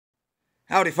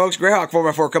Howdy folks, Greyhawk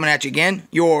 4x4 coming at you again,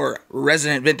 your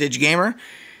resident vintage gamer.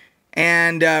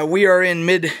 And we are in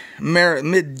mid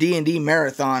D&D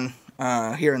Marathon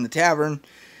here in the tavern.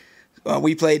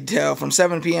 We played from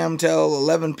 7 p.m. till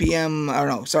 11 p.m. or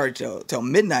no, sorry, till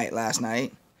midnight last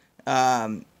night.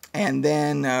 And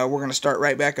then we're going to start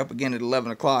right back up again at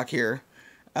 11 o'clock here.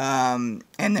 And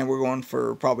then we're going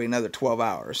for probably another 12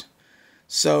 hours.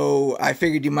 So I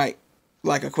figured you might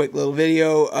like a quick little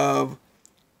video of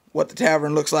what the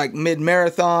tavern looks like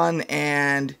mid-marathon,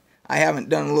 and I haven't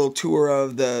done a little tour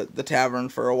of the tavern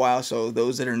for a while, so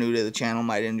those that are new to the channel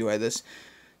might enjoy this,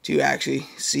 to actually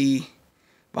see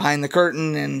behind the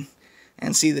curtain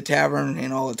and see the tavern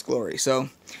in all its glory. So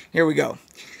here we go.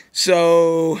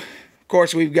 So of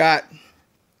course we've got,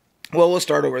 well, we'll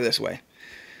start over this way.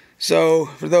 So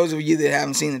for those of you that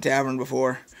haven't seen the tavern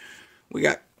before, we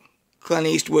got Clint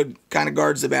Eastwood kind of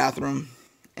guards the bathroom,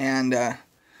 and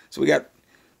so we got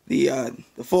the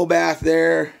full bath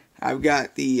there. I've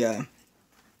got I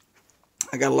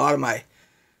got a lot of my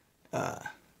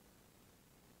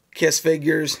Kiss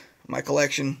figures, my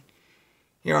collection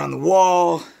here on the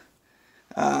wall.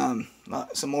 Some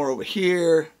more over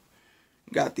here.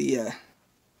 Got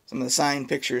some of the signed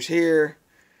pictures here.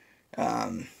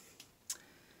 Come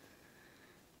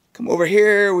over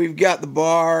here, we've got the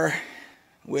bar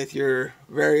with your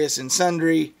various and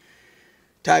sundry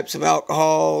types of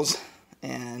alcohols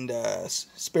and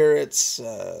spirits,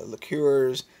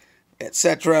 liqueurs,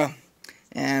 etc.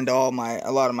 And a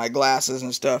lot of my glasses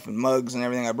and stuff and mugs and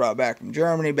everything I brought back from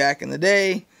Germany back in the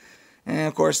day. And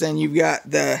of course then you've got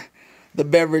the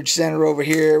beverage center over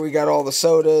here. We got all the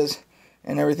sodas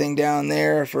and everything down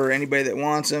there for anybody that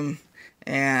wants them.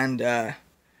 And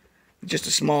just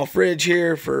a small fridge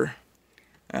here for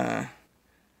to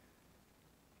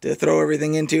throw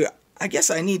everything into. I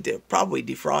guess I need to probably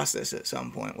defrost this at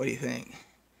some point. What do you think?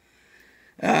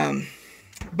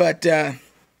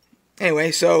 Anyway,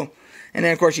 so, and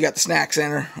then of course you got the snack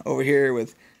center over here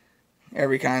with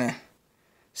every kind of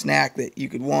snack that you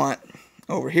could want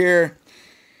over here.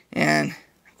 And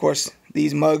of course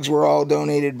these mugs were all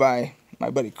donated by my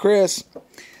buddy Chris.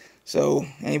 So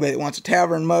anybody that wants a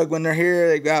tavern mug when they're here,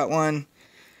 they got one.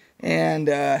 And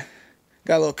got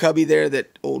a little cubby there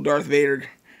that old Darth Vader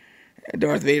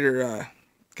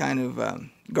kind of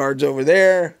guards over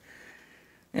there,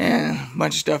 and a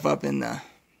bunch of stuff up in the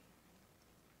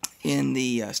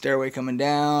stairway coming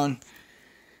down.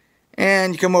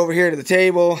 And you come over here to the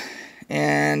table,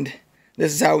 and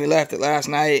this is how we left it last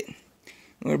night.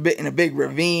 We're in a big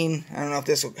ravine. I don't know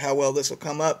if how well this will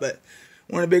come up, but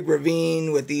we're in a big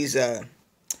ravine with these are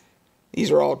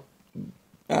all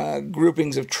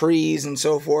groupings of trees and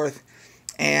so forth,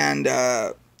 and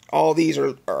all these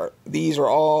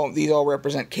all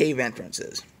represent cave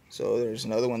entrances. So there's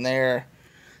another one there.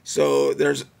 So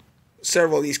there's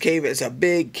several of these caves. It's a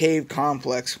big cave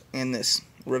complex in this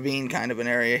ravine kind of an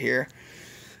area here.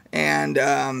 And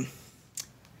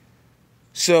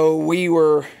so we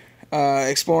were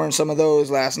exploring some of those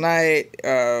last night.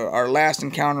 Our last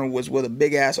encounter was with a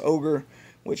big ass ogre,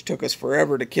 which took us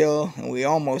forever to kill, and we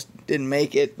almost didn't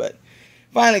make it, but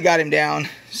finally got him down.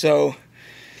 So,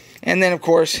 and then of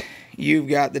course you've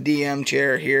got the DM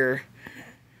chair here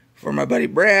for my buddy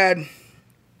Brad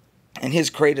and his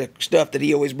crate of stuff that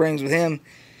he always brings with him,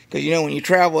 because you know when you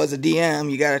travel as a DM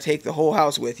you got to take the whole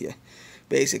house with you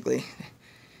basically.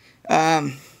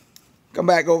 Come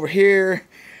back over here.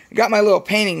 I got my little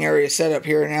painting area set up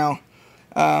here now.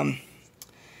 I'm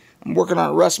working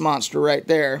on a rust monster right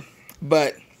there,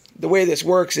 but the way this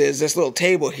works is this little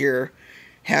table here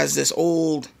has this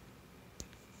old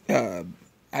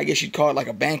I guess you'd call it like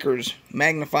a banker's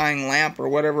magnifying lamp or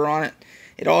whatever on it.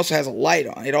 It also has a light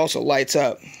on. It also lights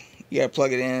up. You gotta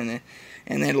plug it in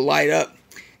and then it'll light up.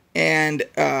 And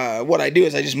what I do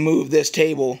is I just move this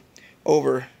table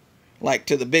over like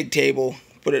to the big table,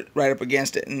 put it right up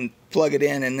against it and plug it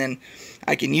in, and then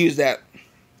I can use that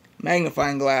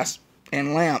magnifying glass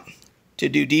and lamp to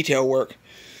do detail work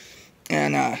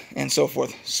and so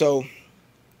forth. So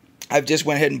I've just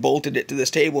went ahead and bolted it to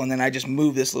this table, and then I just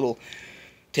move this little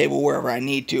table wherever I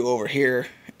need to over here,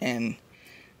 and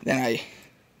then I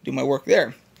do my work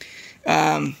there.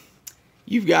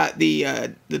 You've got the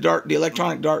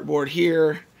electronic dartboard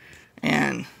here,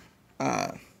 and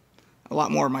a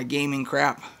lot more of my gaming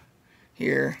crap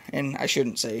here. And I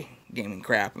shouldn't say gaming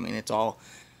crap. I mean, it's all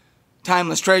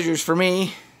timeless treasures for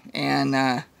me, and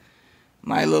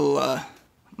my little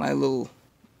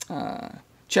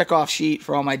checkoff sheet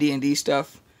for all my D&D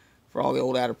stuff, for all the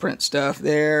old out-of-print stuff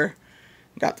there.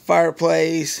 Got the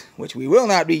fireplace, which we will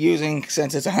not be using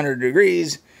since it's 100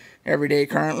 degrees every day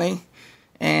currently.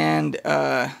 And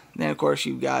then of course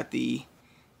you've got the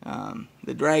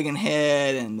dragon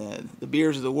head and the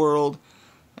beers of the world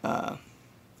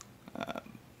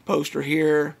poster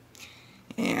here,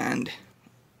 and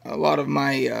a lot of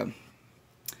my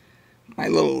my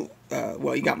little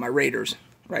well, you got my Raiders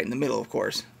right in the middle, of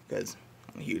course, because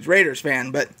I'm a huge Raiders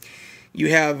fan. But you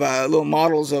have little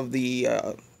models of the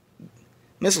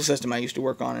missile system I used to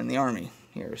work on in the Army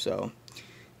here, so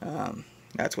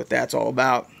that's what that's all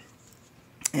about.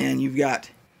 And you've got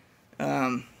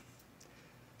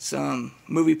some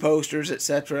movie posters,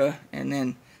 etc. And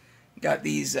then got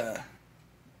these, I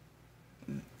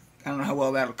don't know how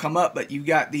well that'll come up, but you've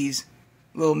got these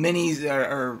little minis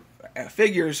or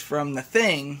figures from The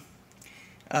Thing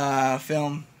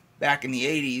film back in the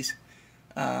 80s.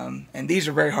 And these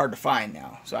are very hard to find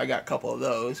now, so I got a couple of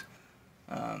those.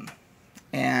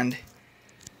 And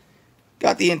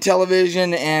got the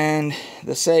Intellivision and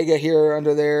the Sega here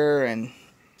under there, and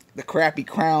the crappy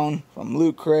crown from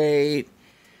Loot Crate,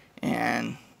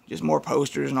 and just more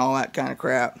posters and all that kind of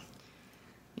crap.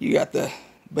 You got the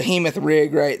behemoth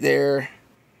rig right there,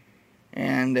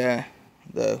 and the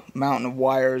mountain of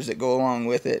wires that go along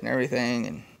with it and everything.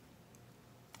 And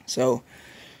so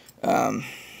and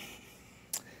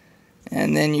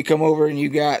then you come over and you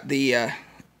got the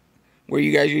where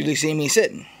you guys usually see me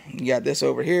sitting. You got this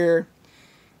over here,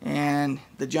 and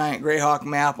the giant Greyhawk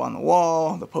map on the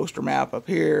wall, the poster map up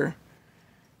here,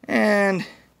 and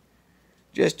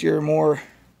just your more,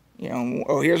 you know,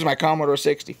 oh, here's my Commodore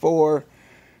 64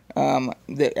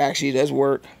 that actually does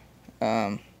work.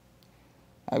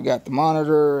 I've got the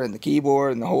monitor and the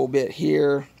keyboard and the whole bit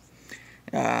here.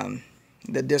 The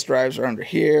disk drives are under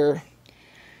here.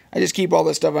 I just keep all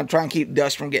this stuff. I'm trying to keep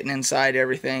dust from getting inside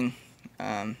everything.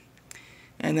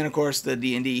 And then, of course, the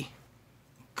D&D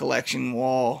collection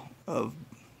wall of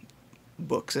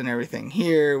books and everything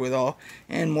here with all,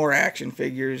 and more action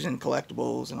figures and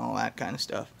collectibles and all that kind of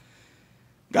stuff.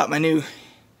 Got my new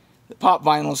pop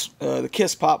vinyls, the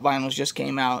Kiss pop vinyls just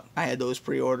came out. I had those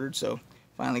pre-ordered, so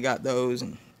finally got those.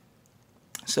 And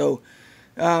so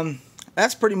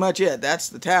that's pretty much it. That's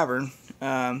the tavern.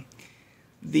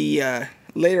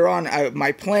 Later on,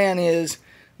 my plan is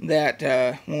that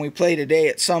when we play today,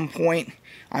 at some point,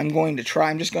 I'm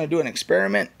just going to do an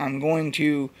experiment. I'm going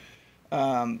to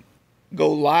go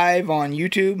live on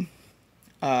YouTube,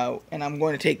 and I'm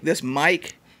going to take this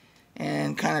mic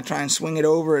and kind of try and swing it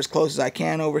over as close as I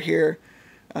can over here.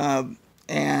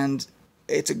 And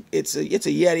it's a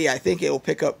Yeti. I think it'll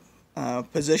pick up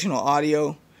positional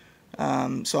audio.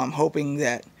 So I'm hoping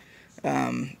that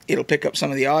it'll pick up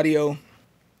some of the audio.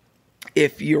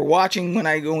 If you're watching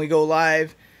when we go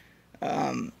live,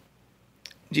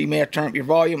 you may have to turn up your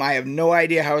volume. I have no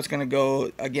idea how it's going to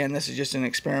go. Again, this is just an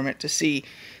experiment to see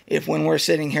if when we're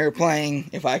sitting here playing,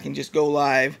 if I can just go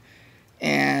live,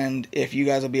 and if you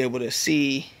guys will be able to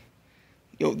see.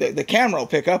 The camera will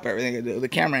pick up everything. The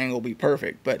camera angle will be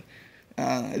perfect, but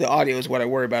the audio is what I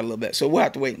worry about a little bit. So we'll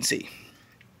have to wait and see.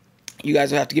 You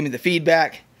guys will have to give me the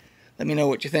feedback. Let me know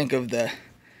what you think of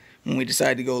when we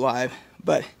decide to go live.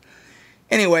 But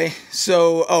anyway,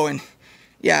 so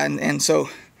so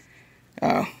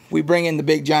we bring in the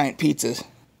big giant pizzas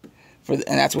and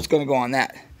that's what's going to go on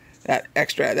that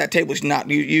extra. That table's not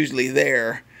usually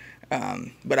there,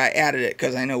 but I added it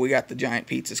because I know we got the giant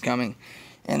pizzas coming.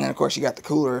 And then of course you got the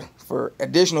cooler for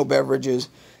additional beverages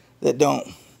that don't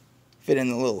fit in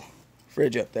the little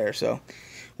fridge up there. So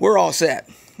we're all set.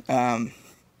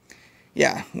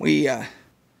 Yeah, we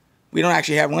don't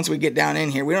actually have, once we get down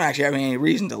in here, we don't actually have any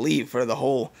reason to leave for the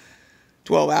whole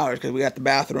 12 hours because we got the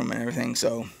bathroom and everything.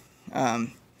 So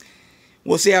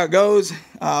we'll see how it goes.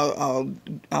 I'll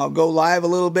go live a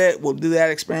little bit. We'll do that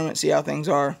experiment, see how things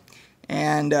are,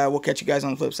 and we'll catch you guys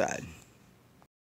on the flip side.